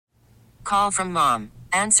call from mom.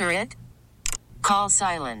 Answer it. Call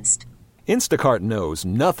silenced. Instacart knows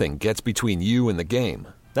nothing gets between you and the game.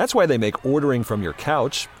 That's why they make ordering from your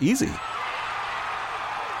couch easy.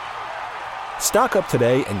 Stock up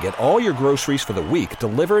today and get all your groceries for the week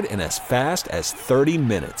delivered in as fast as 30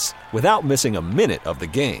 minutes without missing a minute of the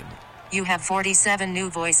game. You have 47 new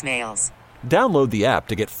voicemails. Download the app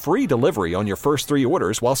to get free delivery on your first 3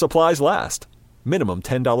 orders while supplies last. Minimum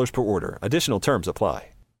 $10 per order. Additional terms apply.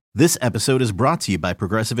 This episode is brought to you by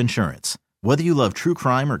Progressive Insurance. Whether you love true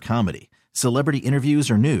crime or comedy, celebrity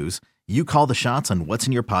interviews or news, you call the shots on what's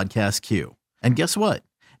in your podcast queue. And guess what?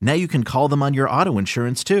 Now you can call them on your auto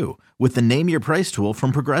insurance too with the Name Your Price tool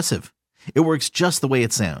from Progressive. It works just the way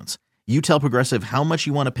it sounds. You tell Progressive how much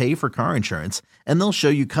you want to pay for car insurance, and they'll show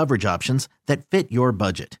you coverage options that fit your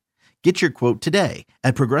budget. Get your quote today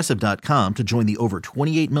at Progressive.com to join the over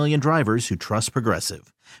 28 million drivers who trust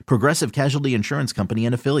Progressive. Progressive Casualty Insurance Company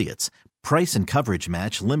and Affiliates. Price and coverage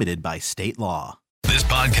match limited by state law. This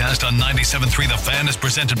podcast on 97.3 The Fan is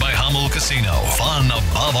presented by Hummel Casino. Fun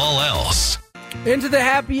above all else. Into the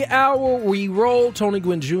happy hour we roll. Tony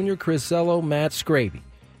Gwynn Jr., Chris Zello, Matt Scraby.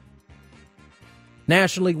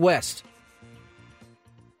 National League West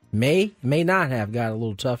may not have got a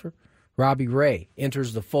little tougher. Robbie Ray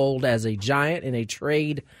enters the fold as a Giant in a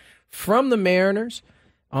trade from the Mariners.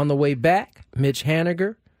 On the way back, Mitch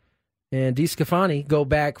Haniger and DeSclafani go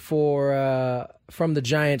back from the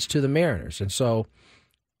Giants to the Mariners. And so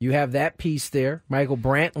you have that piece there. Michael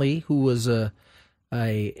Brantley, who was a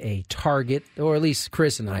target, or at least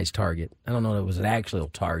Chris and I's target. I don't know if it was an actual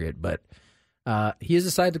target, but he has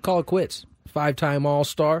decided to call it quits. 5-time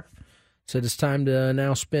All-Star. Said it's time to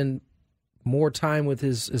now spend more time with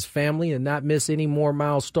his family and not miss any more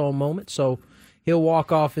milestone moments. So he'll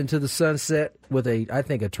walk off into the sunset with I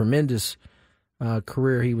think a tremendous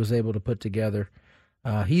career he was able to put together.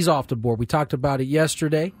 He's off the board. We talked about it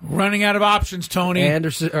yesterday. Running out of options, Tony.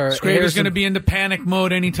 Scraby's going to be into panic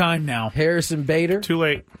mode anytime now. Harrison Bader. Too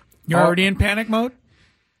late. You're already in panic mode?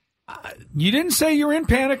 You didn't say you were in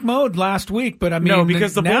panic mode last week, but I mean, no,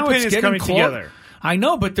 because the now bullpen is coming together. I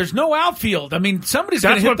know, but there's no outfield. I mean, somebody's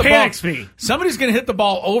going to hit the ball. Somebody's going to hit the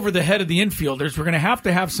ball over the head of the infielders. We're going to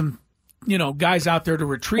have some, guys out there to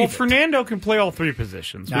retrieve. Well, Fernando can play all 3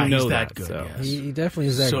 positions. We know he's that good. So. Yes. He definitely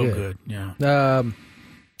is that so good. Yeah.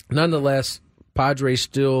 Nonetheless, Padres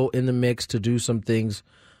still in the mix to do some things.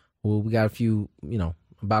 Well, we got a few,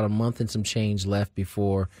 about a month and some change left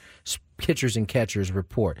before pitchers and catchers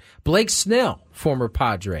report. Blake Snell, former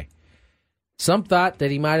Padre. Some thought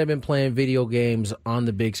that he might have been playing video games on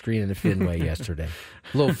the big screen in the Fenway yesterday.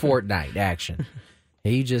 A little Fortnite action.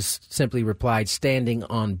 He just simply replied, standing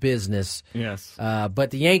on business. Yes.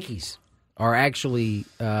 But the Yankees are actually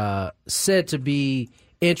said to be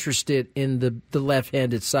interested in the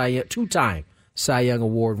left-handed Cy Young, 2-time Cy Young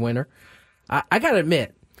Award winner. I got to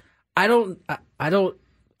admit, I don't.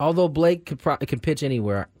 Although Blake can pitch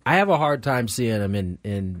anywhere, I have a hard time seeing him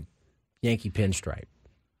in Yankee pinstripe.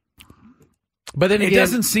 But then again, it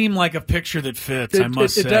doesn't seem like a picture that fits. I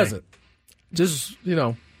must say it doesn't. Just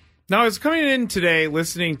Now, I was coming in today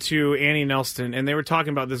listening to Annie Nelson, and they were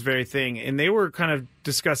talking about this very thing, and they were kind of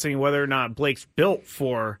discussing whether or not Blake's built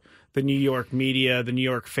for the New York media, the New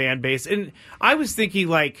York fan base. And I was thinking,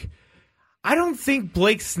 I don't think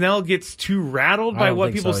Blake Snell gets too rattled by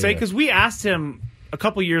what people say, because we asked him a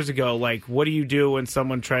couple years ago, what do you do when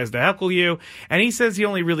someone tries to heckle you? And he says he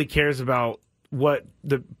only really cares about what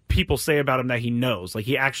the people say about him that he knows.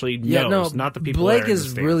 He actually knows, not the people Blake that are in the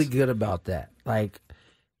is stands. really good about that.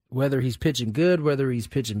 Whether he's pitching good, whether he's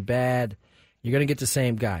pitching bad, you're going to get the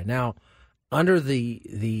same guy. Now, under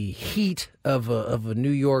the heat of a New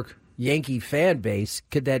York Yankee fan base,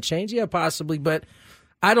 could that change? Yeah, possibly, but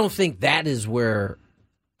I don't think that is where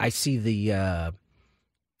I see the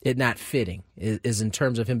it not fitting, is in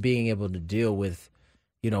terms of him being able to deal with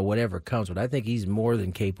whatever comes with it. I think he's more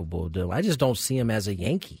than capable of doing. I just don't see him as a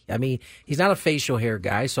Yankee. I mean, he's not a facial hair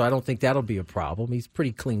guy, so I don't think that'll be a problem. He's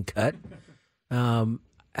pretty clean cut.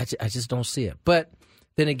 I just don't see it. But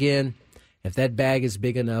then again, if that bag is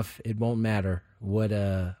big enough, it won't matter what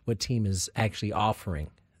team is actually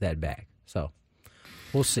offering that bag. So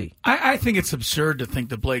we'll see. I think it's absurd to think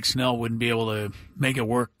that Blake Snell wouldn't be able to make it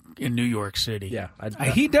work in New York City. Yeah,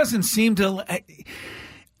 he doesn't seem to.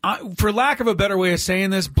 For lack of a better way of saying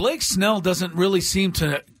this, Blake Snell doesn't really seem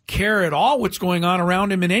to care at all what's going on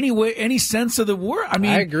around him in any way, any sense of the word. I mean,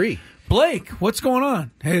 I agree. Blake, what's going on?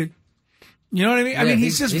 Hey, You know what I mean? I mean,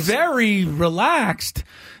 he's just very relaxed.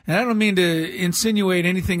 And I don't mean to insinuate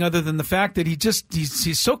anything other than the fact that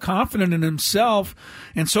he's so confident in himself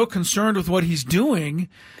and so concerned with what he's doing.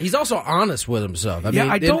 He's also honest with himself.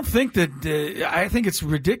 I think it's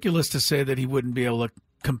ridiculous to say that he wouldn't be able to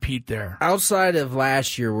compete there. Outside of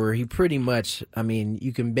last year where he pretty much, I mean,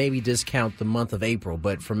 you can maybe discount the month of April,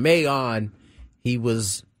 but from May on, he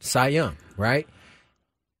was Cy Young, right?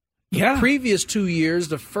 The previous 2 years,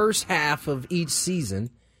 the first half of each season,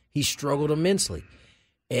 he struggled immensely.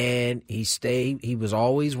 And he was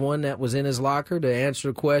always one that was in his locker to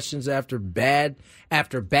answer questions after bad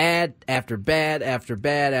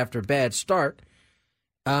start.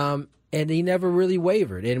 And he never really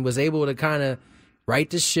wavered and was able to kind of right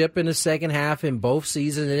the ship in the second half in both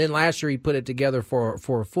seasons. And then last year he put it together for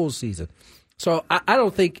a full season. So I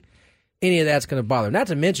don't think any of that's going to bother him. Not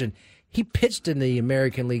to mention, he pitched in the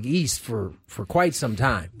American League East for quite some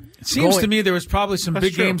time. It seems to me there was probably some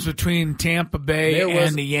big games between Tampa Bay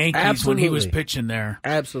and the Yankees when he was pitching there.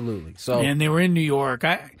 Absolutely. And they were in New York.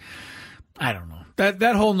 I don't know.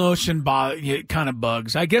 That whole notion kind of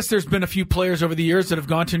bugs. I guess there's been a few players over the years that have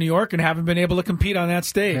gone to New York and haven't been able to compete on that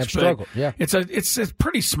stage. Have struggled. Yeah. It's a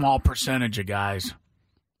pretty small percentage of guys.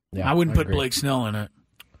 Yeah, I wouldn't put Blake Snell in it.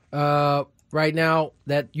 Right now,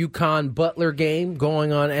 that UConn-Butler game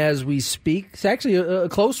going on as we speak. It's actually a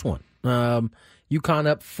close one. UConn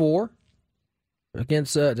up 4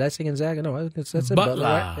 against, did I say Gonzaga? No, that's Butler.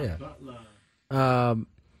 Right? Yeah.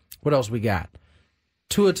 What else we got?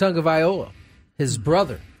 Tua Tagovailoa, his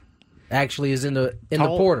brother, actually is in the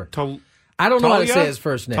porter. I don't know how to say his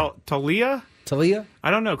first name. Talia?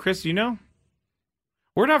 I don't know. Chris, do you know?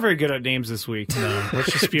 We're not very good at names this week. No,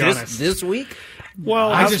 let's just be honest. This week?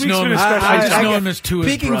 Well, I just know him as Tua's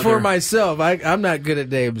speaking brother. for myself, I'm not good at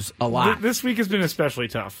names a lot. This week has been especially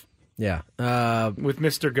tough. Yeah. With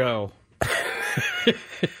Mr. Go.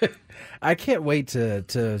 I can't wait to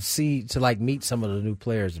meet some of the new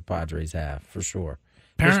players the Padres have, for sure.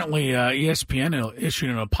 Apparently, ESPN issued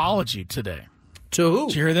an apology today. To who?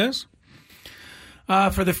 Did you hear this?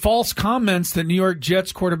 For the false comments that New York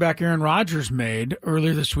Jets quarterback Aaron Rodgers made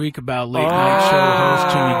earlier this week about late-night show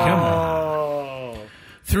host Jimmy Kimmel.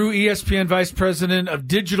 Through ESPN Vice President of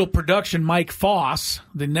Digital Production Mike Foss,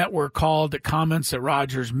 the network called the comments that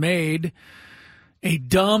Rodgers made a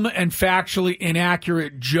dumb and factually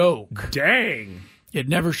inaccurate joke. Dang. It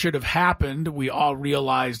never should have happened. We all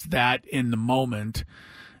realized that in the moment.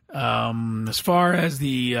 As far as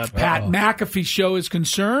the Pat McAfee show is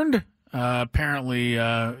concerned, apparently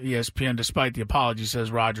ESPN, despite the apology,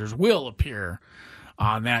 says Rodgers will appear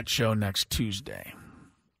on that show next Tuesday.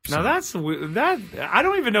 Now I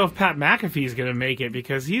don't even know if Pat McAfee is going to make it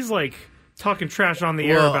because he's like talking trash on the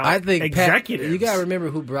air about executives. You got to remember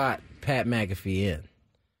who brought Pat McAfee in.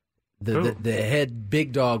 The head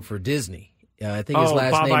big dog for Disney. I think his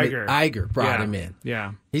last name is Iger brought him in.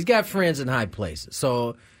 Yeah. He's got friends in high places.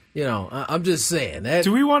 So, I'm just saying.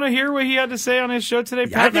 Do we want to hear what he had to say on his show today,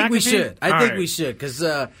 Pat I think McAfee? we should. I think we should. Because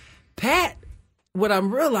Pat, what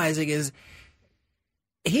I'm realizing is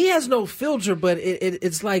he has no filter, but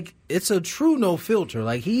it's like it's a true no filter.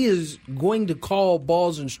 Like he is going to call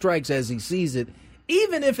balls and strikes as he sees it,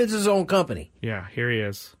 even if it's his own company. Yeah, here he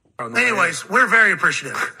is. Anyways, we're very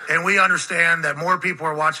appreciative, and we understand that more people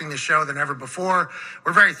are watching this show than ever before.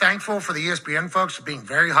 We're very thankful for the ESPN folks being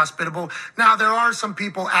very hospitable. Now, there are some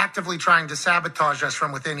people actively trying to sabotage us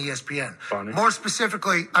from within ESPN. Funny. More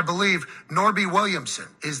specifically, I believe Norby Williamson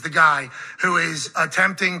is the guy who is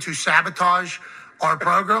attempting to sabotage our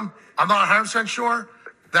program. I'm not 100% sure.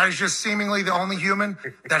 That is just seemingly the only human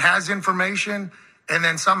that has information, and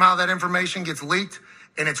then somehow that information gets leaked,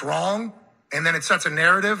 and it's wrong. And then it sets a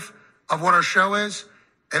narrative of what our show is.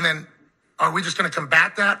 And then are we just going to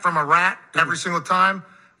combat that from a rat every single time?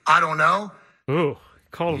 I don't know. Ooh,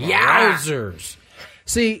 call him a rat. Yowzers.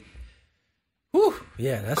 See,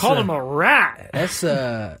 that's call him a rat. That's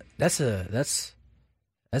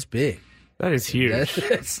big. That is huge.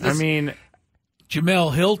 I mean,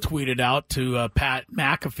 Jamel Hill tweeted out to Pat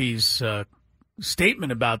McAfee's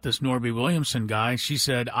statement about this Norby Williamson guy. She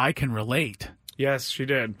said, "I can relate." Yes, she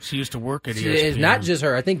did. She used to work at ESPN. It's not just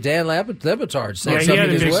her. I think Dan Lebatard said he had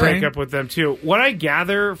a big well. breakup with them, too. What I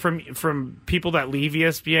gather from people that leave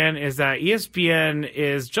ESPN is that ESPN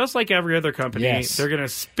is just like every other company. Yes. They're going to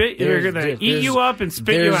spit. They're going to eat you up and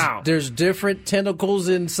spit you out. There's different tentacles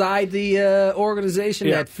inside the organization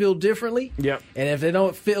that feel differently. Yep. And if they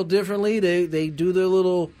don't feel differently, they do their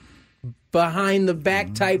little behind the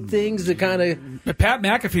back type things to kind of. But Pat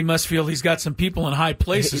McAfee must feel he's got some people in high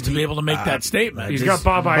places to be able to make that statement. He's got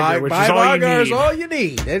Bob Iger, which is all you need. All you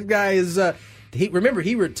need. That guy is. He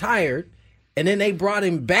retired and then they brought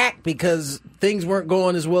him back because things weren't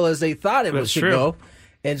going as well as they thought it was to go.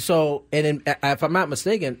 And so, and then, if I'm not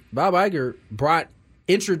mistaken, Bob Iger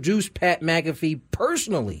introduced Pat McAfee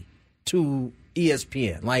personally to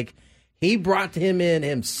ESPN. Like, he brought him in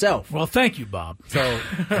himself. Well, thank you, Bob. So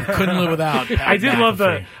couldn't live without Pat I did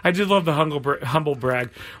McAfee. love the humble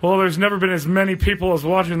brag. Well, there's never been as many people as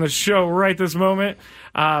watching the show right this moment,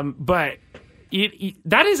 but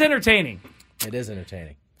that is entertaining. It is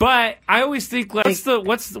entertaining. But I always think, what's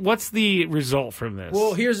the result from this?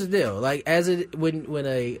 Well, here's the deal. Like, when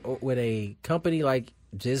a company like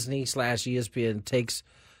Disney / ESPN takes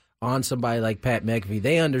on somebody like Pat McAfee,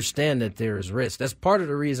 they understand that there is risk. That's part of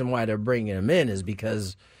the reason why they're bringing him in, is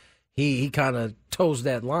because he kind of toes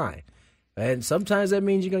that line. And sometimes that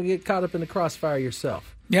means you're going to get caught up in the crossfire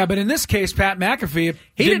yourself. Yeah, but in this case, Pat McAfee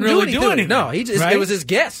didn't really do anything. No, it was his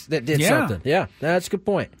guest that did something. Yeah, that's a good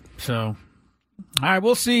point. So, all right,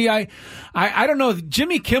 we'll see. I don't know.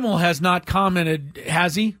 Jimmy Kimmel has not commented,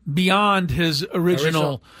 has he? Beyond his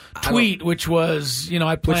original tweet, which was,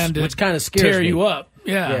 I plan to which kind of scares tear me. you up.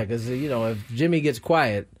 Yeah, because if Jimmy gets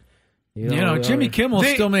quiet, Jimmy Kimmel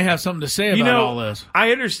still may have something to say about all this.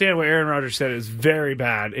 I understand what Aaron Rodgers said is very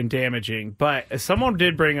bad and damaging, but someone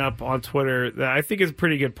did bring up on Twitter that I think is a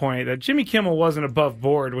pretty good point, that Jimmy Kimmel wasn't above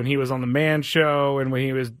board when he was on the Man Show and when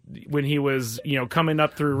he was coming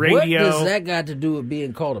up through radio. What does that got to do with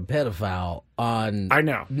being called a pedophile on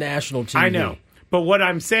national TV? I know. But what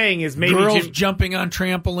I'm saying is maybe girls jumping on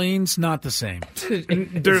trampolines, not the same.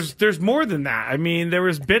 There's more than that. I mean, there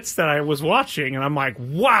was bits that I was watching, and I'm like,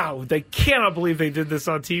 wow, they cannot believe they did this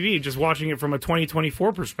on TV, just watching it from a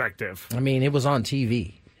 2024 perspective. I mean, it was on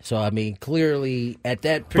TV. So, I mean, clearly at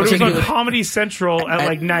that particular... But it was on Comedy Central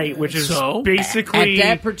at night, which is basically... At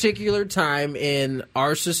that particular time in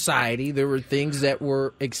our society, there were things that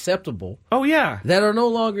were acceptable. Oh, yeah. That are no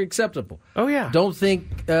longer acceptable. Oh, yeah. Don't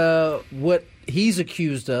think what he's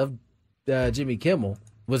accused of, Jimmy Kimmel,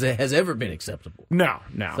 has ever been acceptable. No.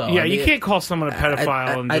 So, you can't call someone a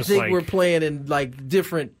pedophile. I think we're playing in like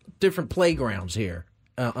different playgrounds here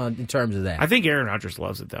in terms of that. I think Aaron Rodgers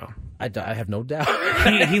loves it, though. I have no doubt.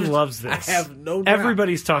 He loves this. I have no doubt.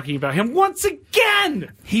 Everybody's talking about him once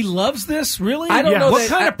again. He loves this? Really? I don't know. What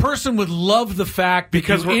kind of person would love the fact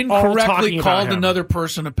because you incorrectly called another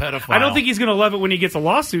person a pedophile? I don't think he's going to love it when he gets a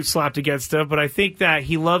lawsuit slapped against him, but I think that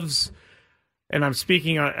he loves... And I'm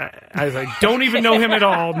speaking as I don't even know him at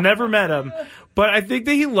all, never met him. But I think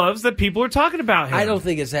that he loves that people are talking about him. I don't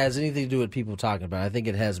think it has anything to do with people talking about it. I think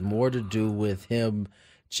it has more to do with him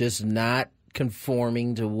just not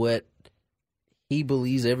conforming to what he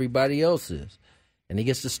believes everybody else is. And he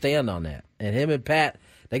gets to stand on that. And him and Pat,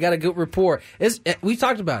 they got a good rapport. We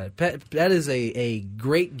talked about it. Pat, that is a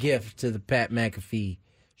great gift to the Pat McAfee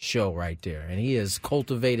show right there. And he has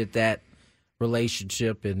cultivated that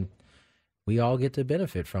relationship, and we all get to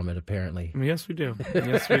benefit from it, apparently. Yes, we do.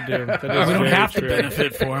 Yes, we do. We don't have to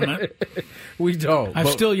benefit from it. We don't. I've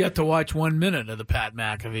still yet to watch 1 minute of the Pat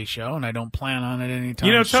McAfee show, and I don't plan on it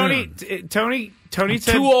anytime soon. Tony I'm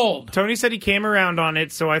said too old. Tony said he came around on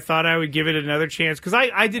it, so I thought I would give it another chance because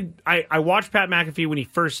I watched Pat McAfee when he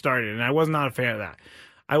first started, and I was not a fan of that.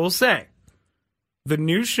 I will say, the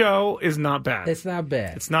new show is not bad. It's not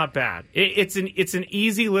bad. It's not bad. It's an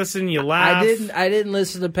easy listen. You laugh. I didn't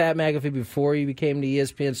listen to Pat McAfee before he became to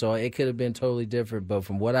ESPN, so it could have been totally different. But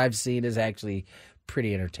from what I've seen, is actually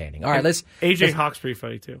pretty entertaining. All right, AJ Hawk's pretty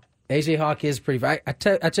funny too. AJ Hawk is pretty funny. I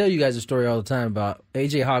tell you guys a story all the time about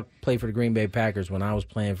AJ Hawk played for the Green Bay Packers when I was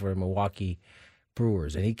playing for the Milwaukee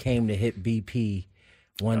Brewers, and he came to hit BP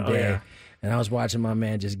one day. Yeah. And I was watching my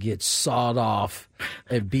man just get sawed off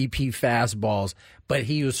at BP fastballs, but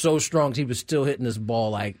he was so strong he was still hitting this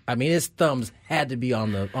ball his thumbs had to be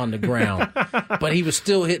on the ground, but he was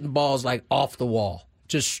still hitting balls like off the wall.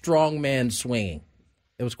 Just strong man swinging.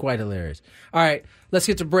 It was quite hilarious. All right, let's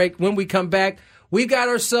get to break. When we come back, we got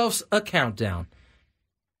ourselves a countdown.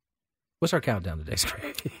 What's our countdown today,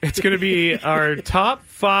 Scray? It's going to be our top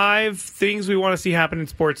 5 things we want to see happen in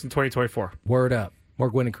sports in 2024. Word up. More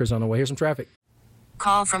Gwynn and Chris on the way. Here's some traffic.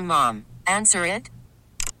 Call from mom. Answer it.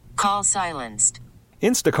 Call silenced.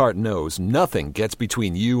 Instacart knows nothing gets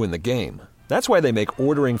between you and the game. That's why they make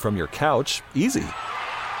ordering from your couch easy.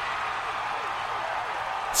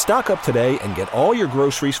 Stock up today and get all your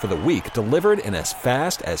groceries for the week delivered in as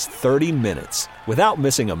fast as 30 minutes without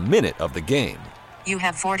missing a minute of the game. You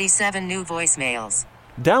have 47 new voicemails.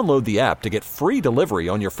 Download the app to get free delivery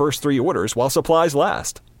on your first 3 orders while supplies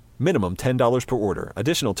last. Minimum $10 per order.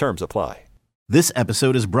 Additional terms apply. This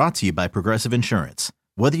episode is brought to you by Progressive Insurance.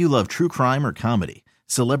 Whether you love true crime or comedy,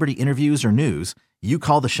 celebrity interviews or news, you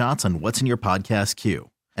call the shots on what's in your podcast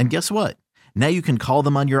queue. And guess what? Now you can call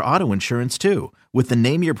them on your auto insurance too with the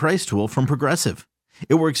Name Your Price tool from Progressive.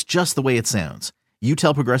 It works just the way it sounds. You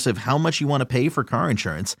tell Progressive how much you want to pay for car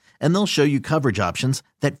insurance, and they'll show you coverage options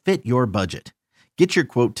that fit your budget. Get your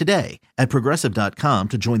quote today at Progressive.com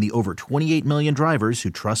to join the over 28 million drivers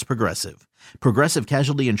who trust Progressive. Progressive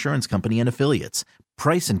Casualty Insurance Company and Affiliates.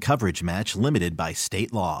 Price and coverage match limited by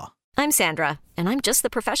state law. I'm Sandra, and I'm just the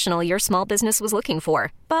professional your small business was looking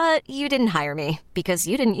for. But you didn't hire me because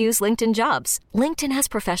you didn't use LinkedIn Jobs. LinkedIn has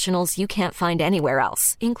professionals you can't find anywhere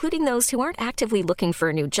else, including those who aren't actively looking for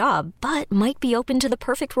a new job, but might be open to the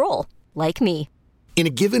perfect role, like me. In a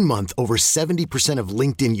given month, over 70% of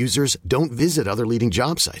LinkedIn users don't visit other leading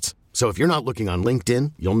job sites. So if you're not looking on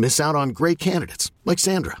LinkedIn, you'll miss out on great candidates like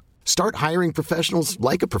Sandra. Start hiring professionals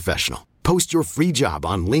like a professional. Post your free job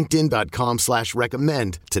on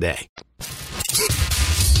linkedin.com/recommend today.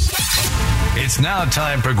 It's now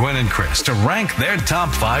time for Gwynn and Chris to rank their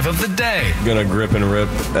top 5 of the day. Gonna grip and rip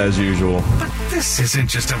as usual. But this isn't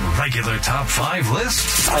just a regular top 5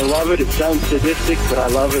 list. I love it. It sounds sadistic, but I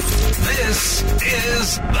love it. This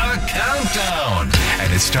is The Countdown.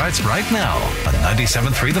 And it starts right now on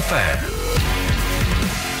 97.3 The Fan.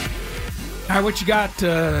 All right, what you got,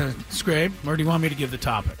 Scrape? Or do you want me to give the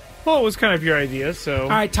topic? Well, it was kind of your idea, so... All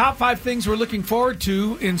right, top 5 things we're looking forward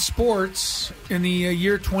to in sports in the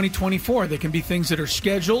year 2024. They can be things that are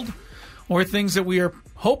scheduled or things that we are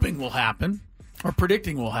hoping will happen or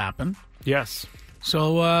predicting will happen. Yes.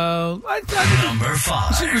 So, Number 5.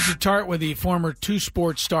 I think we should start with the former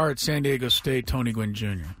two-sport star at San Diego State, Tony Gwynn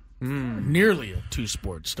Jr. Nearly a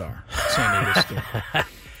two-sport star at San Diego State.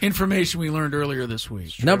 Information we learned earlier this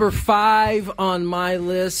week. Number 5 on my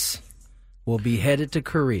list will be headed to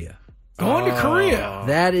Korea. Going to Korea.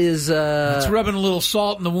 That is... It's rubbing a little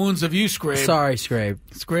salt in the wounds of you, Scrape. Sorry, Scrape.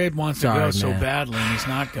 Scrape wants to go so badly, and he's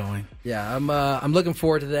not going. Yeah, I'm looking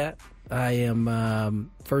forward to that. I am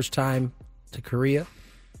first time to Korea.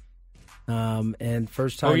 And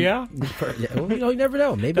first time... Oh, yeah? Well, you never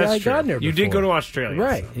know. Maybe I've gone there before. You did go to Australia.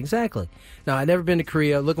 Right, exactly. No, I've never been to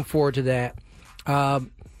Korea. Looking forward to that.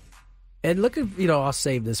 And look at, I'll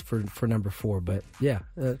save this for number 4, but yeah,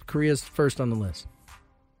 Korea's first on the list.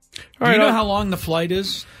 Do you know how long the flight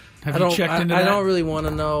is? Have you checked into that? I don't really want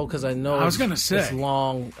to know because I know it's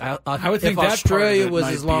long. I would think if that Australia part of it was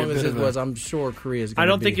might as be long a as bit it of was, I'm sure Korea's going to be. I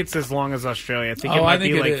don't think it's as long as Australia. I think it might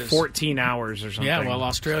be like 14 hours or something. Yeah, well,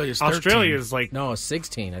 Australia's 13. Australia's like... No, it's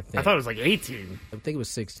 16, I think. I thought it was like 18. I think it was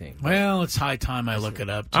 16. Well, it's high time I look it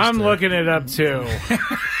up. I'm looking it up, too.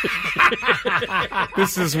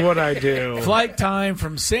 This is what I do. Flight time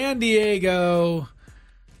from San Diego...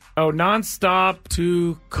 Oh, nonstop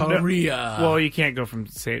to Korea. No, well, you can't go from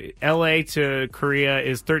L.A. to Korea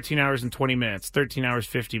is 13 hours and 20 minutes, 13 hours,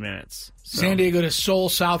 50 minutes. So. San Diego to Seoul,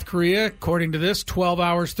 South Korea, according to this, 12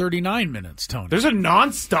 hours, 39 minutes, Tony. There's a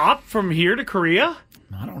nonstop from here to Korea?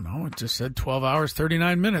 I don't know. It just said 12 hours,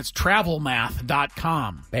 39 minutes.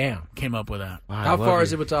 Travelmath.com. Bam. Came up with that. Wow, how far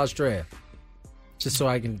is it with Australia? Just so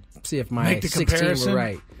I can see if my 16 were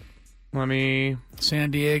right. Let me...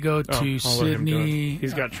 San Diego to Sydney.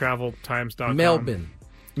 He's got traveltimes.com.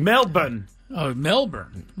 Melbourne. Oh,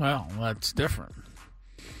 Melbourne. Well, that's different.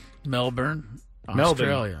 Melbourne,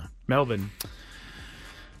 Australia. Melbourne.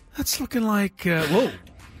 That's looking like... whoa.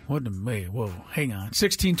 Whoa, hang on.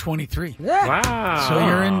 1623. Yeah. Wow.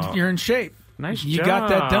 So you're in shape. Nice you job. got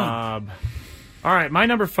that done. All right, my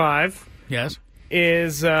number 5 yes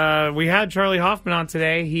is we had Charlie Hoffman on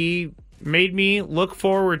today. He made me look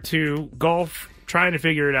forward to golf, trying to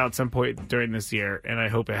figure it out some point during this year, and I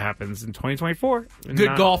hope it happens in 2024.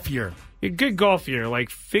 Good golf year. A good golf year,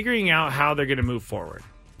 like figuring out how they're going to move forward.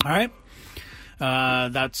 All right.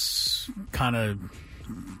 That's kind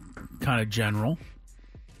of general.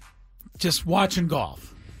 Just watching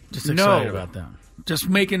golf. Just excited about that. Just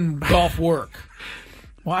making golf work.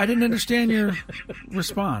 Well, I didn't understand your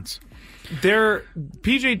response. Their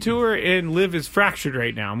PGA Tour and LIV is fractured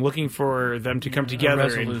right now. I'm looking for them to come together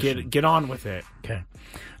and get on with it. Okay.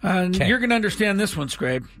 You're going to understand this one,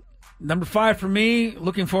 Scrape. Number 5 for me,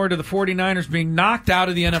 looking forward to the 49ers being knocked out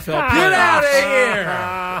of the NFL playoffs. Get out of here!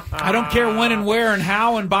 I don't care when and where and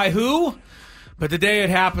how and by who, but the day it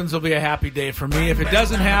happens will be a happy day for me. If it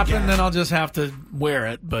doesn't happen, then I'll just have to wear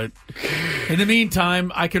it. But in the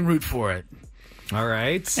meantime, I can root for it. All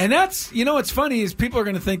right. And that's, what's funny is people are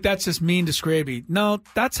going to think that's just mean to Scraby. No,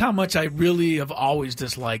 that's how much I really have always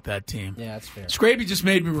disliked that team. Yeah, that's fair. Scraby just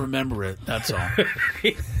made me remember it. That's all.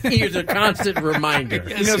 He's a constant reminder.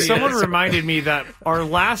 Someone reminded me that our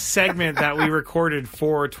last segment that we recorded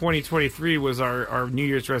for 2023 was our New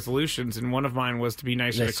Year's resolutions, and one of mine was to be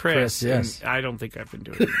nicer to Chris. Yes. And I don't think I've been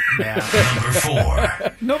doing it. Number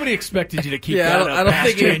 4. Nobody expected you to keep that up I don't past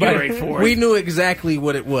think January anybody. 4th. We knew exactly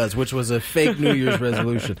what it was, which was a fake New Year's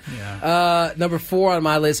resolution. Number 4 on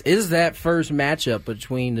my list is that first matchup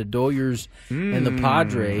between the Doyers and the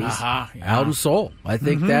Padres out in Seoul. I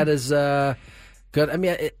think that is good. I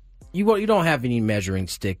mean, you don't have any measuring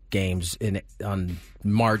stick games on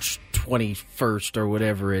March 21st or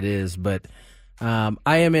whatever it is, but I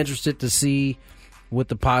am interested to see with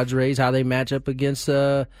the Padres how they match up against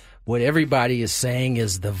what everybody is saying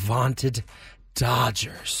is the vaunted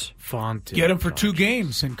Dodgers. Get them for 2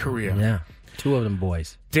 games in Korea. Yeah, 2 of them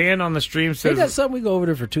boys. Dan on the stream says... Hey, that's something we go over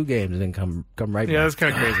there for 2 games and then come right back. Yeah, that's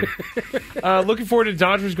kind of crazy. Looking forward to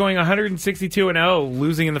Dodgers going 162-0,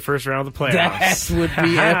 losing in the first round of the playoffs. That would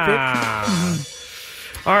be epic.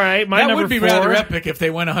 All right, my number 4... That would be rather epic if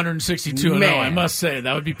they went 162-0, I must say.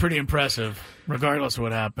 That would be pretty impressive, regardless of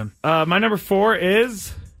what happened. My number 4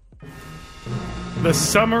 is... the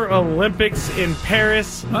Summer Olympics in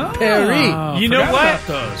Paris. Paris. You know what? About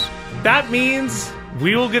those. That means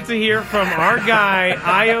we will get to hear from our guy,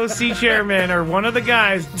 IOC chairman, or one of the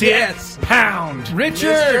guys, Dick Pound.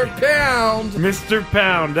 Richard Pound. Mr.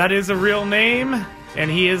 Pound. That is a real name,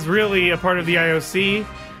 and he is really a part of the IOC.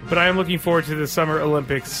 But I am looking forward to the Summer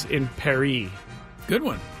Olympics in Paris. Good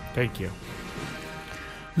one. Thank you.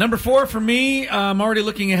 Number 4 for me, I'm already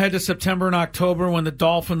looking ahead to September and October when the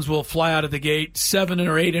Dolphins will fly out of the gate 7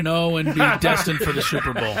 or 8-0 and be destined for the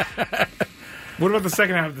Super Bowl. What about the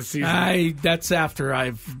second half of the season? That's after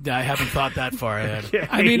I haven't thought that far ahead. Yeah.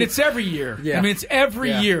 I mean, it's every year. Yeah. I mean, it's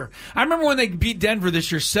every year. I remember when they beat Denver this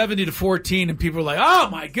year 70-14, and people were like, "Oh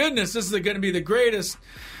my goodness, this is going to be the greatest."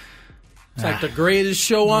 It's like the greatest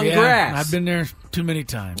show on grass. I've been there too many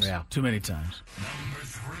times. Yeah. Too many times. Number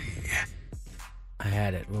 3. I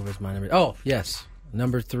had it. What was my number? Oh, yes.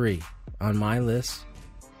 Number 3 on my list,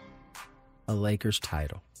 a Lakers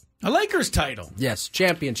title. A Lakers title. Yes,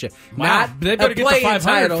 championship. Wow. Not They better a get to playing 500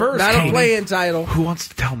 title. first. Not a playing title. Who wants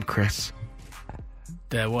to tell him, Chris?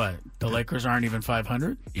 That what? The Lakers aren't even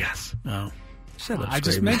 500? Yes. No. Shut up, I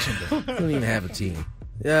just Scraby. mentioned it. They don't even have a team.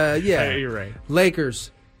 Yeah, you're right.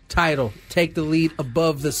 Lakers title. Take the lead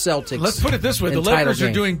above the Celtics. Let's put it this way. The in title Lakers are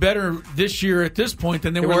games. doing better this year at this point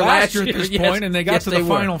than they were last year at this yes. point, and they got Yes, to they the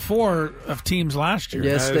were. Final Four of teams last year.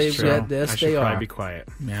 Yes, That is true. yes, I should they probably are. be quiet.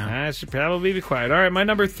 Yeah. I should probably be quiet. All right, my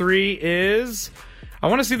number 3 is... I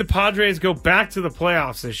want to see the Padres go back to the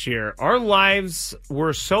playoffs this year. Our lives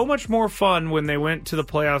were so much more fun when they went to the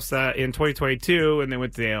playoffs in 2022, and they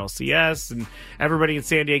went to the ALCS, and everybody in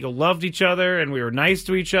San Diego loved each other, and we were nice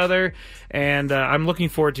to each other. And I'm looking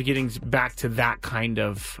forward to getting back to that kind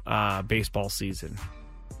of baseball season.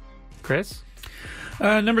 Chris?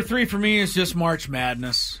 Number 3 for me is just March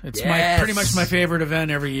Madness. It's pretty much my favorite event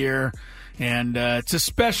every year, and it's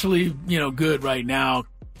especially good right now,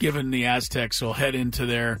 given the Aztecs will head into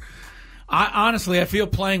their. Honestly, I feel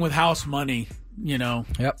playing with house money.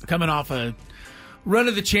 Coming off a run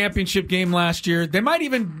of the championship game last year, they might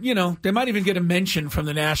even get a mention from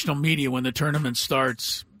the national media when the tournament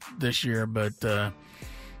starts this year. But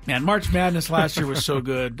man, March Madness last year was so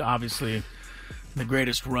good. Obviously, the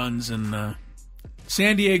greatest runs in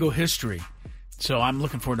San Diego history. So I'm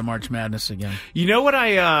looking forward to March Madness again. You know what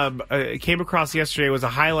I came across yesterday was a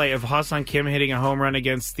highlight of Ha-Seong Kim hitting a home run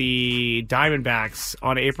against the Diamondbacks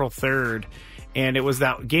on April 3rd. And it was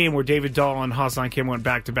that game where David Dahl and Ha-Seong Kim went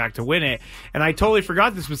back-to-back to win it. And I totally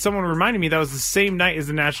forgot this, but someone reminded me that was the same night as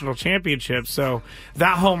the national championship. So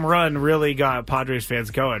that home run really got Padres fans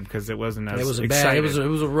going because it wasn't as exciting. It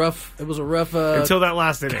was a rough until that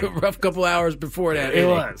last inning. rough couple hours before that. It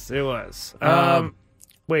was.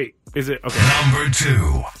 Wait, is it okay? Number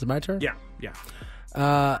 2. Is it my turn? Yeah.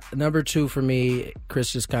 Number 2 for me,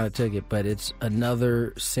 Chris just kind of took it, but it's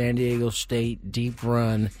another San Diego State deep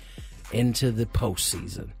run into the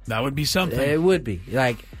postseason. That would be something. It would be.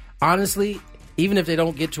 Like, honestly, even if they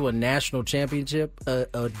don't get to a national championship,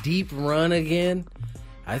 a deep run again,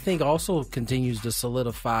 I think also continues to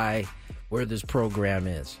solidify where this program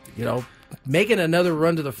is. Making another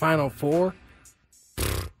run to the Final Four,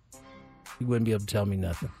 you wouldn't be able to tell me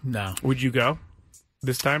nothing. No. Would you go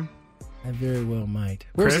this time? I very well might.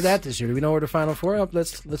 Where's Chris? it at this year? Do we know where the Final Four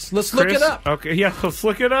is? Let's look it up. Okay, yeah, let's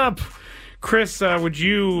look it up. Chris, would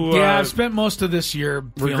you? Yeah, I've spent most of this year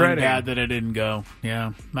feeling regretting. bad that I didn't go.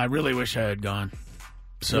 Yeah, I really wish I had gone.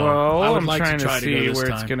 So well, I would I'm like trying to try see to go this where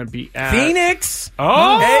time. it's going to be at. Phoenix.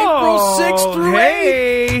 Oh, April 6th through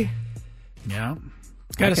 8th. Yeah.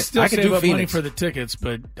 Got to still save up money for the tickets,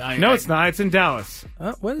 but no, it's not. It's in Dallas.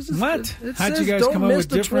 What is this? What? It How'd says you guys don't come up miss with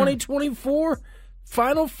the different? 2024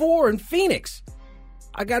 Final Four in Phoenix.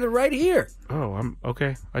 I got it right here. Oh, I'm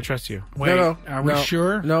okay. I trust you. Wait, No, are we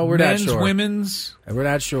sure? No, we're Men's, not sure. Women's? We're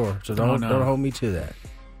not sure, so don't hold me to that.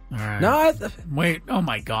 All right. No, wait. Oh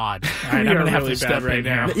my God! All right, I'm You're gonna have really to step bad right in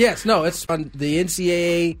now. here. Yes, no, it's on the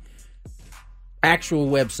NCAA actual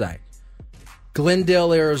website.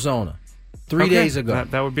 Glendale, Arizona. 3 days ago.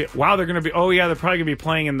 That would be. Wow, they're going to be. Oh yeah, they're probably going to be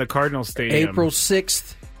playing in the Cardinal Stadium. April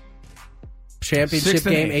 6th. Championship 6th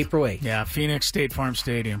and game, 8th. April 8th. Yeah, Phoenix State Farm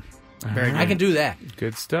Stadium. Very good. I can do that.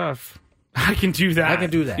 Good stuff. I can do that. I can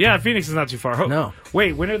do that. Yeah, Phoenix is not too far. No.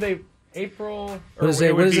 Wait, when are they? April? What does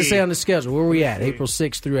it say on the schedule? Where are we at? April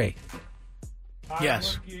 6th through 8th.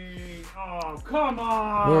 Yes. Oh, come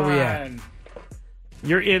on. Where are we at?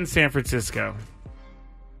 You're in San Francisco.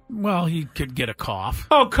 Well, he could get a cough.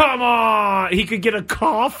 Oh, come on. He could get a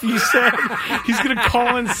cough, you said? He's going to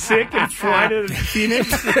call in sick and fly to Phoenix?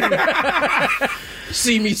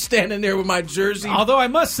 See me standing there with my jersey. Although I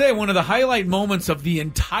must say, one of the highlight moments of the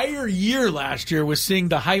entire year last year was seeing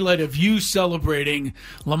the highlight of you celebrating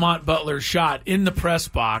Lamont Butler's shot in the press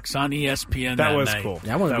box on ESPN that was night. cool.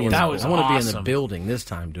 I want to be, be in the building this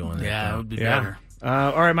time doing that. Yeah, it would be better.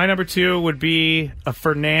 All right, my number 2 would be a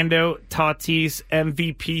Fernando Tatis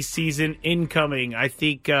MVP season incoming. I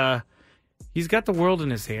think he's got the world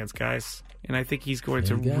in his hands, guys. And I think he's going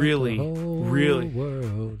to really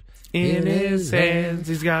world in his hands.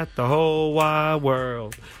 He's got the whole wide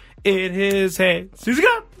world in his hands. He's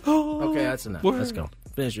got the whole Okay, that's enough. world. Let's go.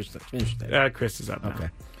 Finish your statement. Chris is up now. Okay.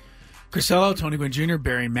 Crisello, Tony Gwynn Jr.,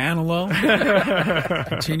 Barry Manilow.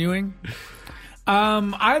 Continuing.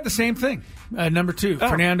 I had the same thing. Number 2,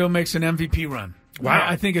 Fernando makes an MVP run. Wow.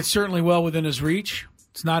 I think it's certainly well within his reach.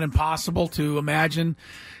 It's not impossible to imagine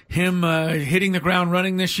him hitting the ground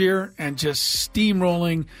running this year and just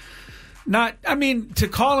steamrolling. To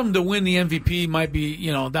call him to win the MVP might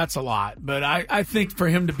be, that's a lot. But I think for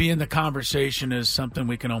him to be in the conversation is something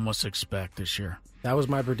we can almost expect this year. That was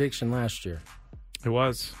my prediction last year. It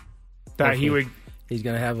was. That Hopefully. He's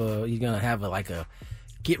gonna have a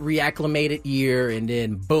get reacclimated year, and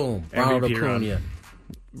then boom, Ronald MVP run. Acuna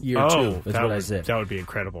year 2 is what I said. That would be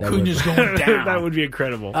incredible. Acuna's going down. That would be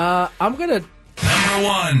incredible. I'm gonna Number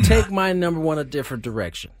 1. take my number 1 a different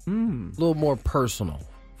direction, a little more personal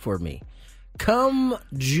for me. Come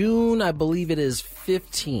June, I believe it is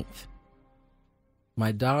 15th,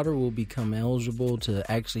 my daughter will become eligible to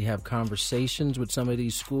actually have conversations with some of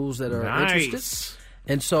these schools that are interested.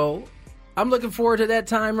 And so I'm looking forward to that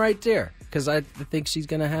time right there because I think she's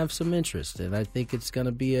going to have some interest, and I think it's going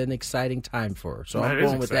to be an exciting time for her. So I'm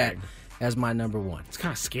going with that as my number 1. It's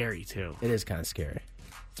kind of scary, too. It is kind of scary,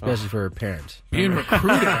 especially for her parents. Being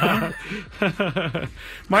recruited, huh?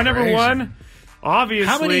 My number 1, obviously.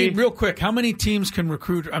 How many teams can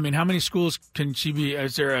recruit? I mean, how many schools can she be?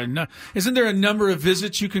 Isn't there a number of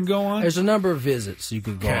visits you can go on? There's a number of visits you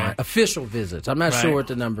can go on. Official visits. I'm not sure what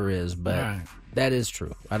the number is, but that is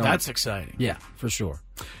true. That's exciting. Yeah, for sure.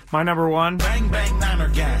 My number 1. Bang, bang, Niner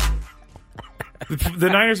gang. The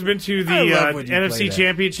Niners have been to the NFC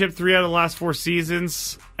Championship 3 out of the last 4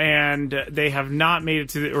 seasons, and they have not made it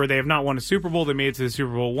to they have not won a Super Bowl. They made it to the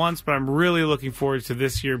Super Bowl once, but I'm really looking forward to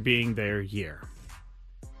this year being their year.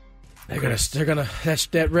 That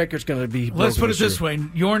record's gonna be. Let's put it this way: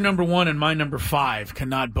 your number 1 and my number 5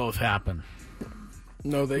 cannot both happen.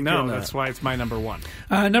 No, that's why it's my number 1.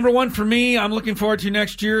 Number 1 for me, I'm looking forward to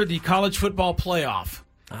next year, the college football playoff.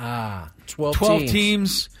 12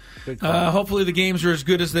 teams. Hopefully the games are as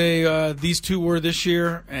good as these 2 were this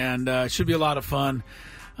year, and it should be a lot of fun.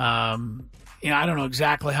 I don't know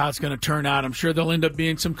exactly how it's going to turn out. I'm sure there'll end up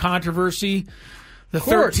being some controversy. The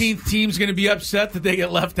 13th team's going to be upset that they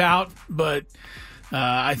get left out, but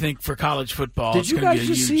I think for college football, it's going to be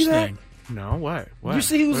a huge thing. No, what? Did you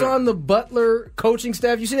see who's on the Butler coaching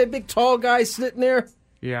staff? You see that big tall guy sitting there?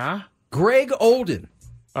 Yeah. Greg Oden.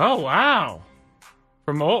 Oh, wow.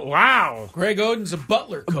 Greg Oden's a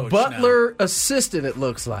Butler coach Butler assistant, it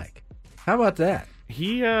looks like. How about that?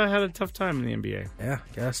 He had a tough time in the NBA. Yeah,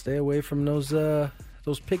 gotta stay away from those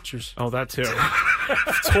pictures. Oh, that too.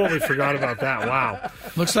 Totally forgot about that. Wow.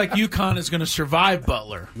 Looks like UConn is going to survive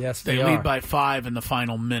Butler. Yes, they lead by 5 in the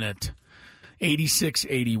final minute,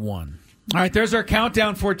 86-81. All right, there's our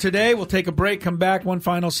countdown for today. We'll take a break, come back. One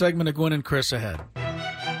final segment of Gwynn and Chris ahead.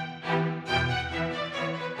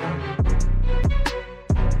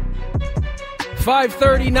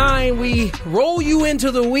 5:39, we roll you into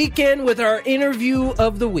the weekend with our interview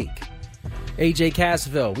of the week. AJ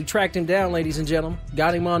Cassavell. We tracked him down, ladies and gentlemen,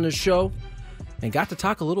 got him on the show, and got to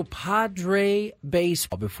talk a little Padre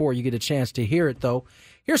baseball. Before you get a chance to hear it, though,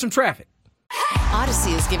 here's some traffic.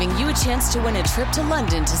 Odyssey is giving you a chance to win a trip to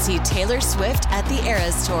London to see Taylor Swift at the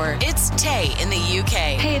Eras Tour. It's Tay in the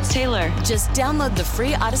UK. Hey, it's Taylor. Just download the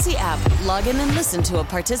free Odyssey app, log in and listen to a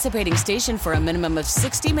participating station for a minimum of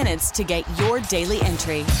 60 minutes to get your daily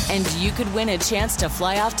entry. And you could win a chance to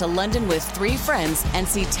fly off to London with 3 friends and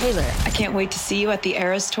see Taylor. I can't wait to see you at the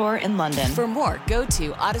Eras Tour in London. For more, go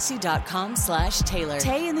to odyssey.com/Taylor.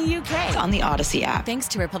 Tay in the UK. It's on the Odyssey app. Thanks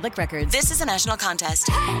to Republic Records. This is a national contest.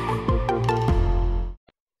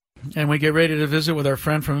 And we get ready to visit with our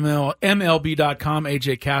friend from MLB.com,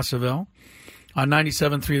 AJ Cassavell, on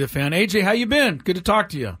 97.3 The Fan. AJ, how you been? Good to talk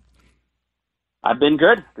to you. I've been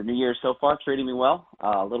good. The new year so far treating me well.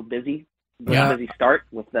 A little busy. Busy start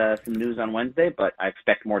with some news on Wednesday, but I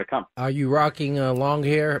expect more to come. Are you rocking long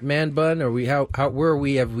hair, man bun? Or where are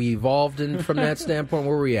we? Have we evolved from that standpoint?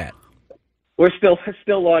 Where are we at? We're still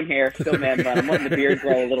long hair, still man bun. I'm letting the beard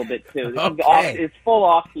grow a little bit too. It's full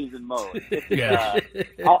off season mode.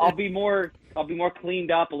 I'll be more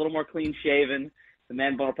cleaned up, a little more clean shaven. The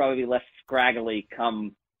man bun will probably be less scraggly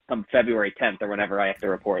come February 10th or whenever I have to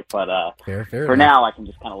report. But for now, I can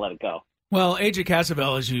just kind of let it go. Well, AJ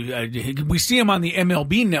Cassavell, as we see him on the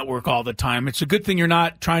MLB network all the time. It's a good thing you're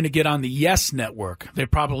not trying to get on the Yes network. They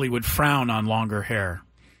probably would frown on longer hair,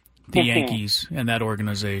 the Yankees and that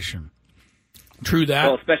organization. True that.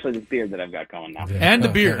 Well, especially this beard that I've got going now. And the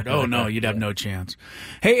beard. Oh, no, you'd have no chance.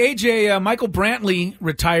 Hey, AJ, Michael Brantley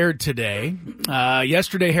retired today.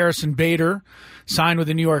 Yesterday, Harrison Bader signed with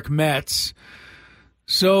the New York Mets.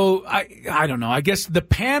 So, I don't know. I guess the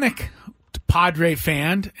panic Padre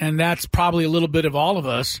fan, and that's probably a little bit of all of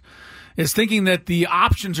us, is thinking that the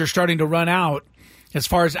options are starting to run out as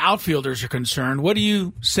far as outfielders are concerned. What do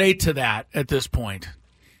you say to that at this point?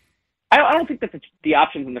 I don't think that the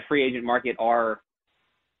options in the free agent market are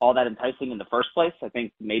all that enticing in the first place. I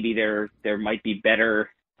think maybe there might be better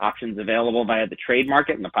options available via the trade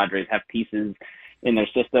market, and the Padres have pieces in their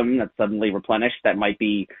system that's suddenly replenished that might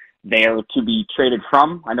be there to be traded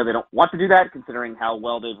from. I know they don't want to do that considering how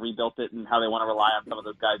well they've rebuilt it and how they want to rely on some of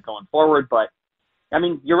those guys going forward. But, I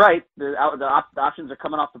mean, you're right. The options are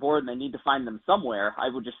coming off the board, and they need to find them somewhere. I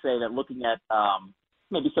would just say that looking at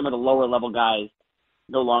maybe some of the lower-level guys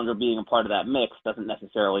no longer being a part of that mix doesn't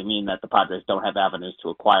necessarily mean that the Padres don't have avenues to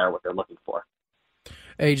acquire what they're looking for.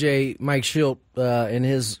 AJ, Mike Shildt, in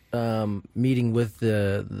his meeting with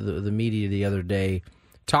the media the other day,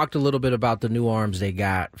 talked a little bit about the new arms they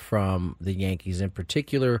got from the Yankees, in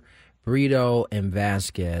particular Brito and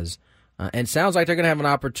Vasquez. And sounds like they're going to have an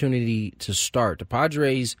opportunity to start. The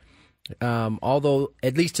Padres, although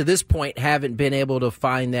at least to this point, haven't been able to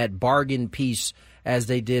find that bargain piece as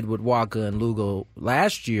they did with Waka and Lugo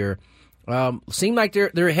last year, seem like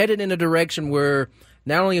they're headed in a direction where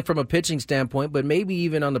not only from a pitching standpoint, but maybe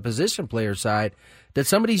even on the position player side, that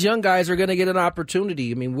some of these young guys are going to get an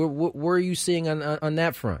opportunity. I mean, where are you seeing on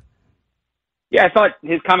that front? Yeah, I thought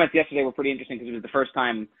his comments yesterday were pretty interesting because it was the first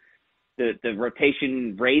time the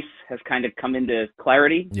rotation race has kind of come into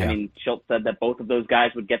clarity. Yeah. I mean, Schultz said that both of those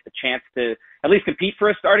guys would get the chance to at least compete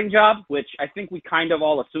for a starting job, which I think we kind of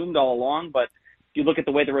all assumed all along, but if you look at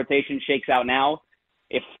the way the rotation shakes out now,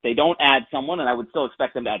 if they don't add someone, and I would still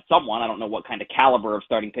expect them to add someone, I don't know what kind of caliber of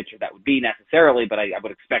starting pitcher that would be necessarily, but I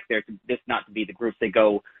would expect this not to be the group they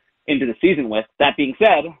go into the season with. That being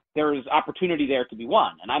said, there is opportunity there to be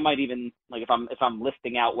won, and I might even, like if I'm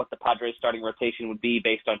listing out what the Padres starting rotation would be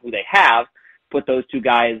based on who they have, put those two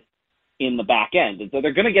guys in the back end. And so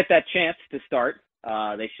they're going to get that chance to start.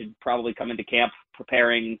 They should probably come into camp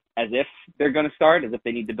preparing as if they're going to start, as if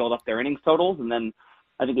they need to build up their innings totals. And then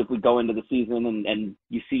I think if we go into the season and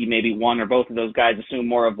you see maybe one or both of those guys assume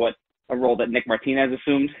more of what a role that Nick Martinez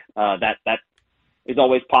assumed, that is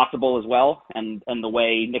always possible as well. And the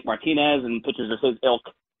way Nick Martinez and pitchers of his ilk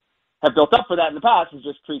have built up for that in the past is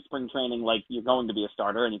just treat spring training like you're going to be a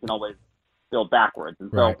starter and you can always build backwards.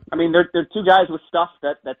 And so, right. I mean, they're two guys with stuff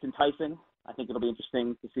that's enticing. I think it'll be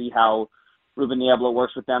interesting to see how Ruben Niebla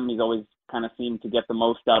works with them. He's always kind of seemed to get the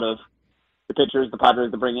most out of the pitchers the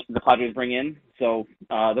Padres bring in. So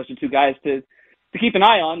those are two guys to keep an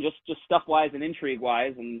eye on, just stuff-wise and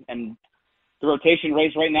intrigue-wise. And the rotation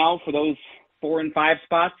race right now for those 4 and 5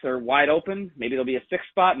 spots are wide open. Maybe there'll be a 6th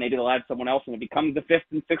spot. Maybe they'll add someone else and it becomes the 5th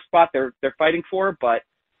and 6th spot they're fighting for. But,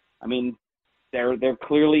 I mean, they're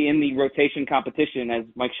clearly in the rotation competition as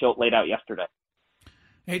Mike Shildt laid out yesterday.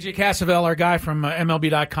 AJ Cassavell, our guy from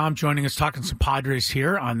MLB.com, joining us, talking some Padres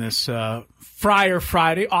here on this Friar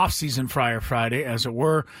Friday, off-season Friar Friday, as it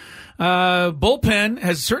were. Bullpen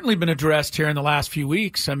has certainly been addressed here in the last few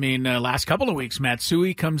weeks. I mean, last couple of weeks.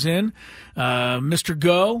 Matsui comes in, Mr.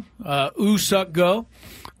 Go, Usuck Go.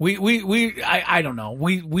 I don't know.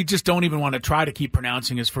 We just don't even want to try to keep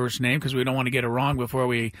pronouncing his first name because we don't want to get it wrong before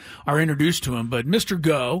we are introduced to him. But Mr.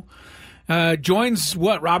 Go joins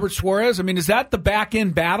Robert Suarez. I mean, is that the back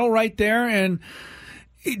end battle right there? And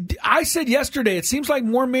I said yesterday, it seems like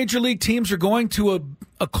more major league teams are going to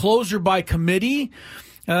a closer by committee.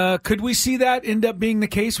 Could we see that end up being the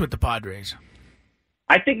case with the Padres?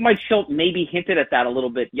 I think Mike Schultz maybe hinted at that a little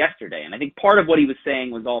bit yesterday, and I think part of what he was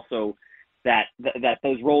saying was also that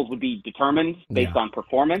those roles would be determined based on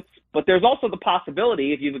performance. But there's also the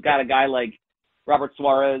possibility, if you've got a guy like Robert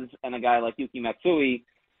Suarez and a guy like Yuki Matsui,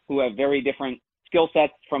 who have very different skill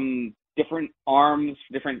sets from different arms,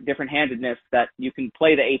 different handedness, that you can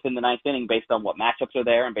play the 8th and the 9th inning based on what matchups are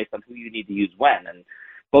there and based on who you need to use when. And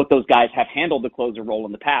both those guys have handled the closer role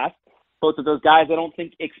in the past. Both of those guys I don't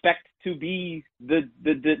think expect to be the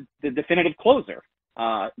definitive closer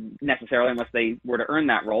necessarily, unless they were to earn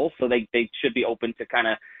that role. So they should be open to kind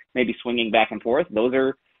of maybe swinging back and forth.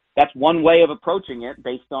 That's one way of approaching it,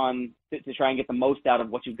 based on to try and get the most out of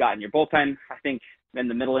what you've got in your bullpen. I think in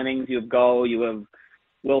the middle innings you have Go, you have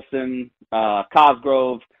Wilson,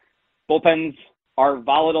 Cosgrove. Bullpens are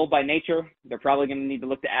volatile by nature. They're probably going to need to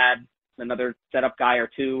look to add another setup guy or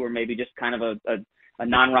two, or maybe just kind of a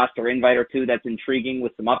non-roster invite or two that's intriguing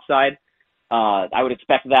with some upside. I would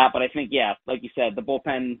expect that, but I think, like you said, the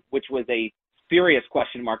bullpen, which was a serious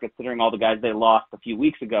question mark considering all the guys they lost a few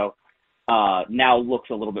weeks ago, now looks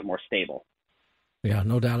a little bit more stable. Yeah,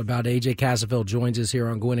 no doubt about it. AJ Cassavell joins us here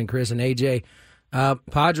on Gwynn and Chris. And AJ,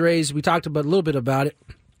 Padres, we talked about a little bit about it.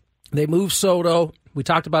 They moved Soto. We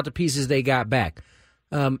talked about the pieces they got back.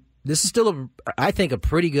 This is still, I think, a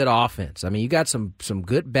pretty good offense. I mean, you got some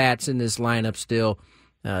good bats in this lineup still.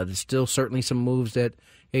 There's still certainly some moves that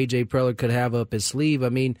A.J. Preller could have up his sleeve. I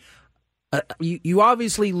mean, you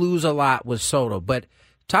obviously lose a lot with Soto, but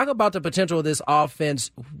talk about the potential of this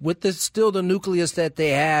offense with still the nucleus that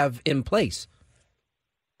they have in place.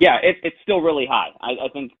 Yeah, it's still really high. I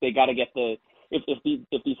think they got to get if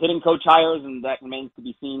these hitting coach hires, and that remains to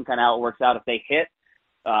be seen kind of how it works out. If they hit,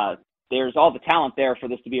 there's all the talent there for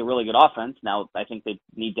this to be a really good offense. Now, I think they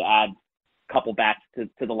need to add a couple bats to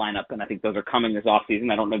the lineup, and I think those are coming this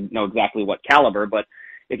offseason. I don't know exactly what caliber, but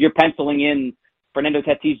if you're penciling in Fernando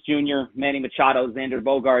Tatis Jr., Manny Machado, Xander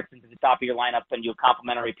Bogaerts into the top of your lineup, and you have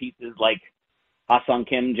complementary pieces like Ha-Sung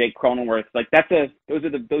Kim, Jake Cronenworth, like those are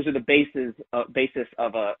the basis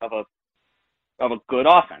of a good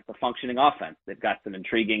offense, a functioning offense. They've got some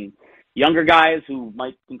intriguing younger guys who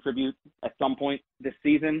might contribute at some point this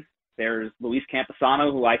season. There's Luis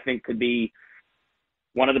Campusano, who I think could be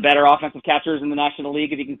one of the better offensive catchers in the National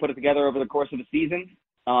League if he can put it together over the course of the season.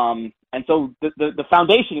 And so the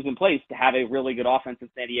foundation is in place to have a really good offense in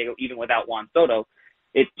San Diego, even without Juan Soto.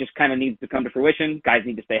 It just kind of needs to come to fruition. Guys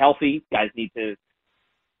need to stay healthy. Guys need to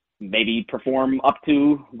maybe perform up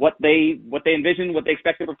to what they envision, what they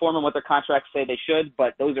expect to perform, and what their contracts say they should.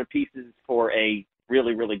 But those are pieces for a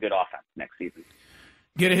really, really good offense next season.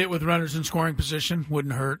 Get a hit with runners in scoring position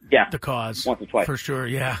wouldn't hurt the cause. Once or twice. For sure,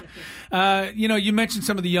 yeah. You mentioned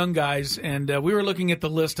some of the young guys, and we were looking at the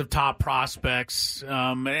list of top prospects,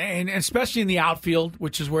 and especially in the outfield,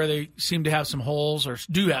 which is where they seem to have some holes, or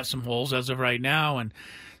do have some holes as of right now. And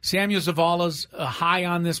Samuel Zavala's high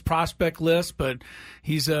on this prospect list, but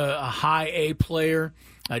he's a high A player.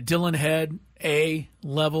 Dylan Head,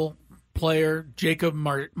 A-level player. Jacob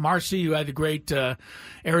Marcy, who had the great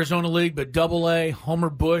Arizona League, but Double-A. Homer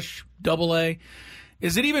Bush, Double-A.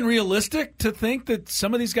 Is it even realistic to think that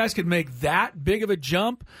some of these guys could make that big of a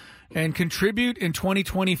jump and contribute in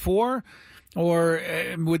 2024? Or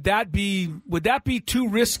would that be too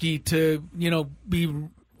risky to be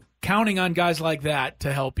counting on guys like that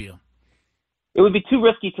to help you? It would be too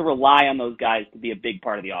risky to rely on those guys to be a big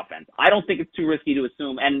part of the offense. I don't think it's too risky to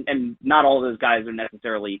assume, and not all of those guys are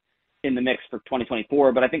necessarily in the mix for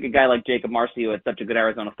 2024, but I think a guy like Jacob Marcy, who had such a good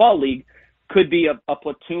Arizona Fall League, could be a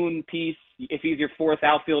platoon piece. If he's your fourth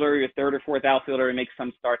outfielder, your third or fourth outfielder, and makes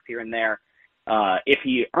some starts here and there, if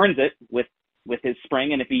he earns it with his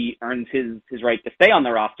spring, and if he earns his right to stay on the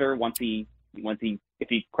roster if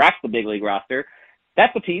he cracks the big league roster,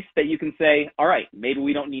 that's a piece that you can say, all right, maybe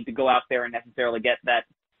we don't need to go out there and necessarily get that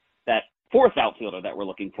fourth outfielder that we're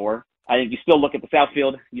looking for. I think you still look at the South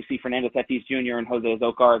field. You see Fernando Tatis Jr. and Jose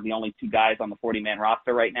Azocar are the only two guys on the 40-man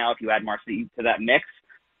roster right now. If you add Marcy to that mix,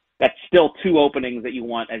 that's still two openings that you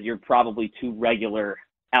want as your probably two regular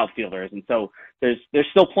outfielders. And so there's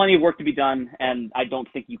still plenty of work to be done, and I don't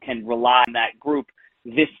think you can rely on that group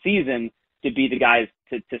this season to be the guys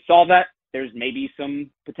to solve that. There's maybe some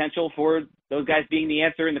potential for those guys being the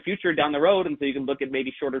answer in the future down the road, and so you can look at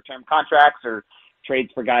maybe shorter-term contracts or trades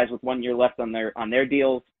for guys with 1 year left on their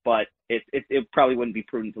deals. But it probably wouldn't be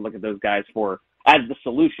prudent to look at those guys as the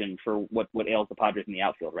solution for what ails the Padres in the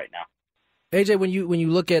outfield right now. AJ, when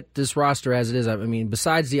you look at this roster as it is, I mean,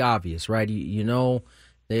 besides the obvious, right? You know,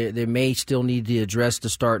 they may still need to address the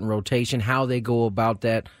start and rotation. How they go about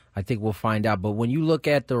that, I think we'll find out. But when you look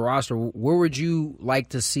at the roster, where would you like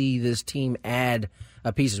to see this team add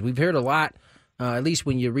pieces? We've heard a lot, at least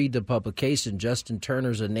when you read the publication, Justin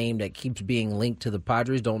Turner's a name that keeps being linked to the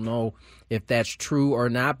Padres. Don't know if that's true or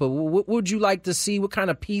not. But what would you like to see? What kind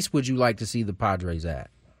of piece would you like to see the Padres at?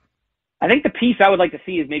 I think the piece I would like to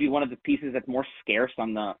see is maybe one of the pieces that's more scarce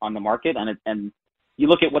on the market. And you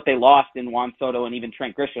look at what they lost in Juan Soto and even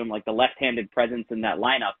Trent Grisham, like the left-handed presence in that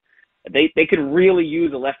lineup. They could really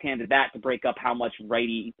use a left-handed bat to break up how much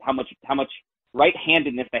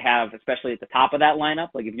right-handedness they have, especially at the top of that lineup.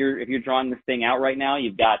 Like if you're drawing this thing out right now,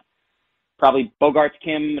 you've got probably Bogarts,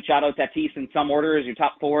 Kim, Machado, Tatis in some order as your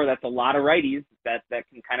top four. That's a lot of righties that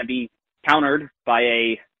can kind of be countered by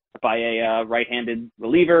a right-handed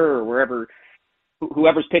reliever or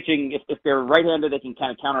whoever's pitching. If they're right-handed, they can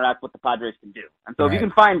kind of counteract what the Padres can do. And so if you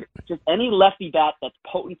can find just any lefty bat that's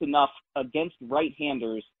potent enough against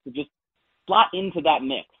right-handers to just slot into that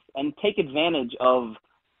mix and take advantage of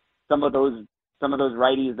some of those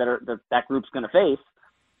righties that group's going to face,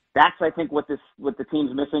 that's, I think, what the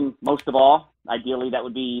team's missing most of all. Ideally, that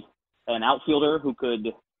would be an outfielder who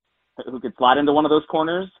could slot into one of those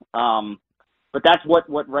corners. But that's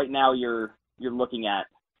what right now you're looking at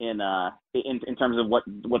in terms of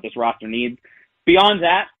what this roster needs. Beyond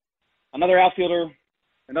that, another outfielder,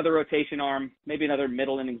 another rotation arm, maybe another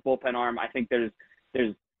middle innings bullpen arm. I think there's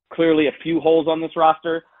clearly a few holes on this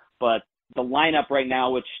roster, but the lineup right now,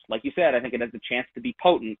 which, like you said, I think it has a chance to be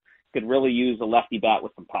potent, could really use a lefty bat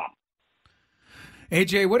with some pop.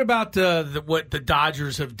 AJ, what about what the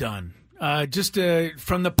Dodgers have done?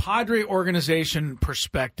 From the Padre organization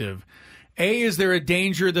perspective, is there a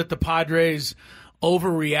danger that the Padres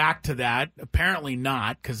overreact to that? Apparently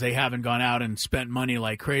not, because they haven't gone out and spent money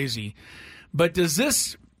like crazy. But does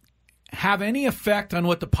this have any effect on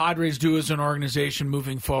what the Padres do as an organization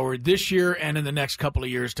moving forward this year and in the next couple of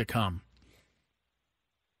years to come?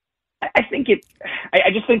 I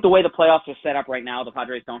just think the way the playoffs are set up right now, the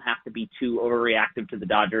Padres don't have to be too overreactive to the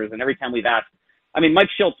Dodgers. And every time we've asked, Mike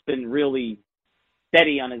Schilt's been really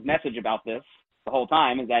steady on his message about this the whole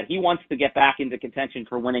time, is that he wants to get back into contention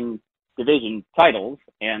for winning division titles.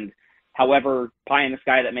 And however pie in the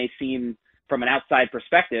sky that may seem from an outside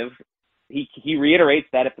perspective, he reiterates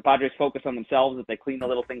that if the Padres focus on themselves, if they clean the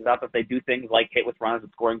little things up, if they do things like hit with runners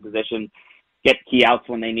at scoring position, get key outs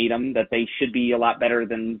when they need them, that they should be a lot better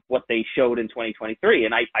than what they showed in 2023.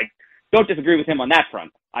 And I don't disagree with him on that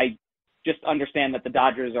front. I just understand that the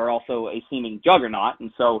Dodgers are also a seeming juggernaut.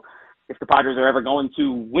 And so if the Padres are ever going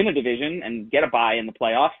to win a division and get a bye in the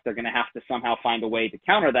playoffs, they're going to have to somehow find a way to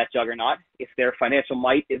counter that juggernaut. If their financial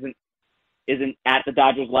might isn't at the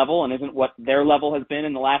Dodgers level and isn't what their level has been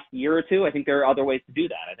in the last year or two, I think there are other ways to do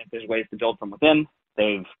that. I think there's ways to build from within.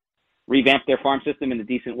 They've revamped their farm system in a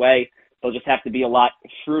decent way. They'll just have to be a lot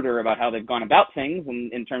shrewder about how they've gone about things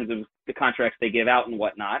in terms of the contracts they give out and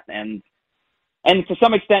whatnot. And to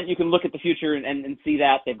some extent, you can look at the future and see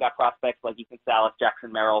that they've got prospects like Ethan Salas,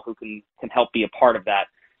 Jackson Merrill, who can help be a part of that.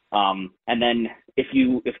 And then if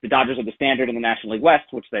the Dodgers are the standard in the National League West,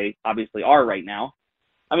 which they obviously are right now,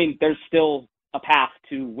 there's still a path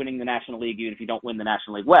to winning the National League even if you don't win the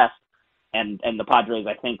National League West. And the Padres,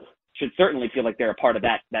 I think, should certainly feel like they're a part of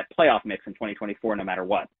that playoff mix in 2024 no matter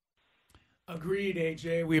what. Agreed,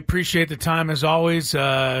 AJ. We appreciate the time as always.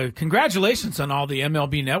 Congratulations on all the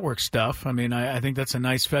MLB Network stuff. I think that's a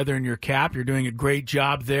nice feather in your cap. You're doing a great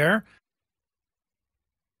job there.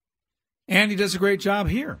 And he does a great job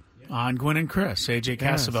here on Gwynn and Chris. AJ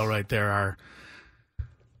Cassavell right there, our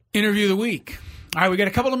interview of the week. All right, we got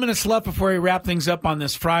a couple of minutes left before we wrap things up on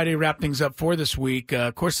this Friday, wrap things up for this week.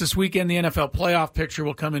 Of course, this weekend, the NFL playoff picture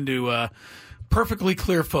will come into perfectly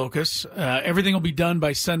clear focus. Everything will be done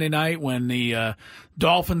by Sunday night when the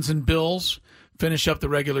Dolphins and Bills finish up the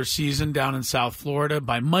regular season down in South Florida.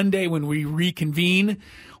 By Monday, when we reconvene,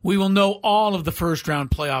 we will know all of the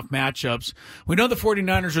first-round playoff matchups. We know the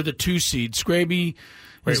 49ers are the 2 seed. Scraby.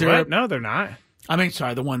 Wait, what? No, they're not.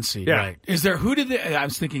 The 1 seed, right. I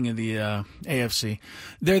was thinking of the AFC.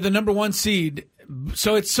 They're the number 1 seed.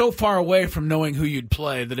 So it's so far away from knowing who you'd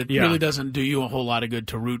play that it really doesn't do you a whole lot of good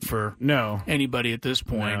to root for anybody at this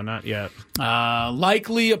point. No, not yet.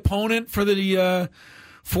 Likely opponent for the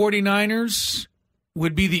 49ers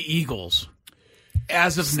would be the Eagles.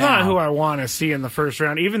 As of it's now. Not who I want to see in the first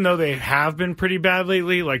round, even though they have been pretty bad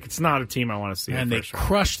lately. Like, it's not a team I want to see. And they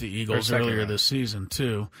crushed the Eagles earlier this season,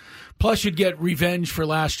 too. Plus, you'd get revenge for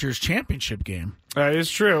last year's championship game. That is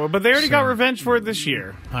true, but they already got revenge for it this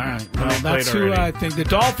year. All right. Well, that's who I think. The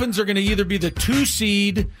Dolphins are going to either be the 2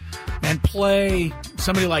 seed and play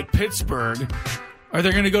somebody like Pittsburgh, or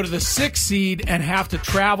they're going to go to the 6 seed and have to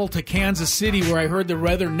travel to Kansas City, where I heard the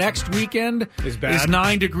weather next weekend is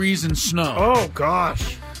 9 degrees and snow. Oh,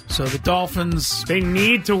 gosh. So the Dolphins... They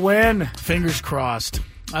need to win. Fingers crossed.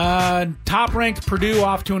 Top-ranked Purdue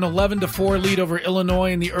off to an 11-4 lead over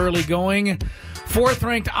Illinois in the early going.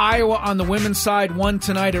 4th-ranked Iowa on the women's side won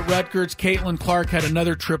tonight at Rutgers. Caitlin Clark had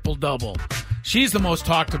another triple-double. She's the most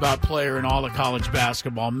talked-about player in all of college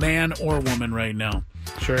basketball, man or woman right now.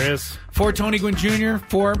 Sure is. For Tony Gwynn Jr.,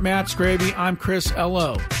 for Matt Scraby, I'm Chris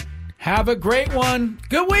L.O. Have a great one.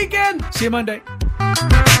 Good weekend. See you Monday.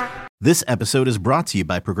 This episode is brought to you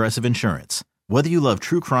by Progressive Insurance. Whether you love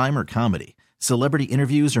true crime or comedy, celebrity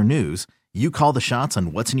interviews or news, you call the shots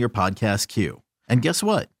on what's in your podcast queue. And guess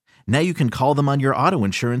what? Now you can call them on your auto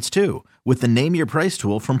insurance too with the Name Your Price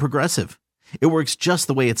tool from Progressive. It works just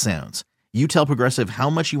the way it sounds. You tell Progressive how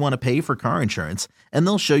much you want to pay for car insurance, and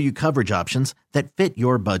they'll show you coverage options that fit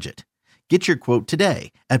your budget. Get your quote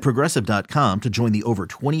today at Progressive.com to join the over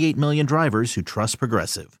 28 million drivers who trust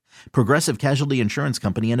Progressive. Progressive Casualty Insurance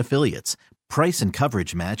Company and Affiliates. Price and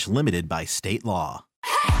coverage match limited by state law.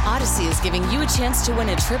 Odyssey is giving you a chance to win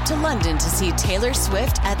a trip to London to see Taylor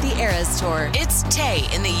Swift at the Eras Tour. It's Tay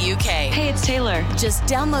in the UK. Hey, it's Taylor. Just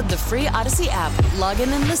download the free Odyssey app, log in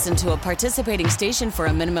and listen to a participating station for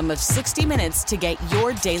a minimum of 60 minutes to get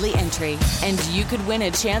your daily entry. And you could win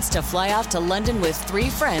a chance to fly off to London with 3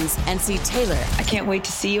 friends and see Taylor. I can't wait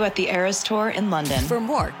to see you at the Eras Tour in London. For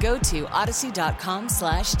more, go to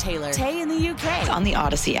odyssey.com/Taylor. Tay in the UK. It's on the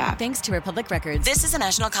Odyssey app. Thanks to Republic Records. This is a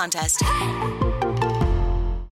national contest.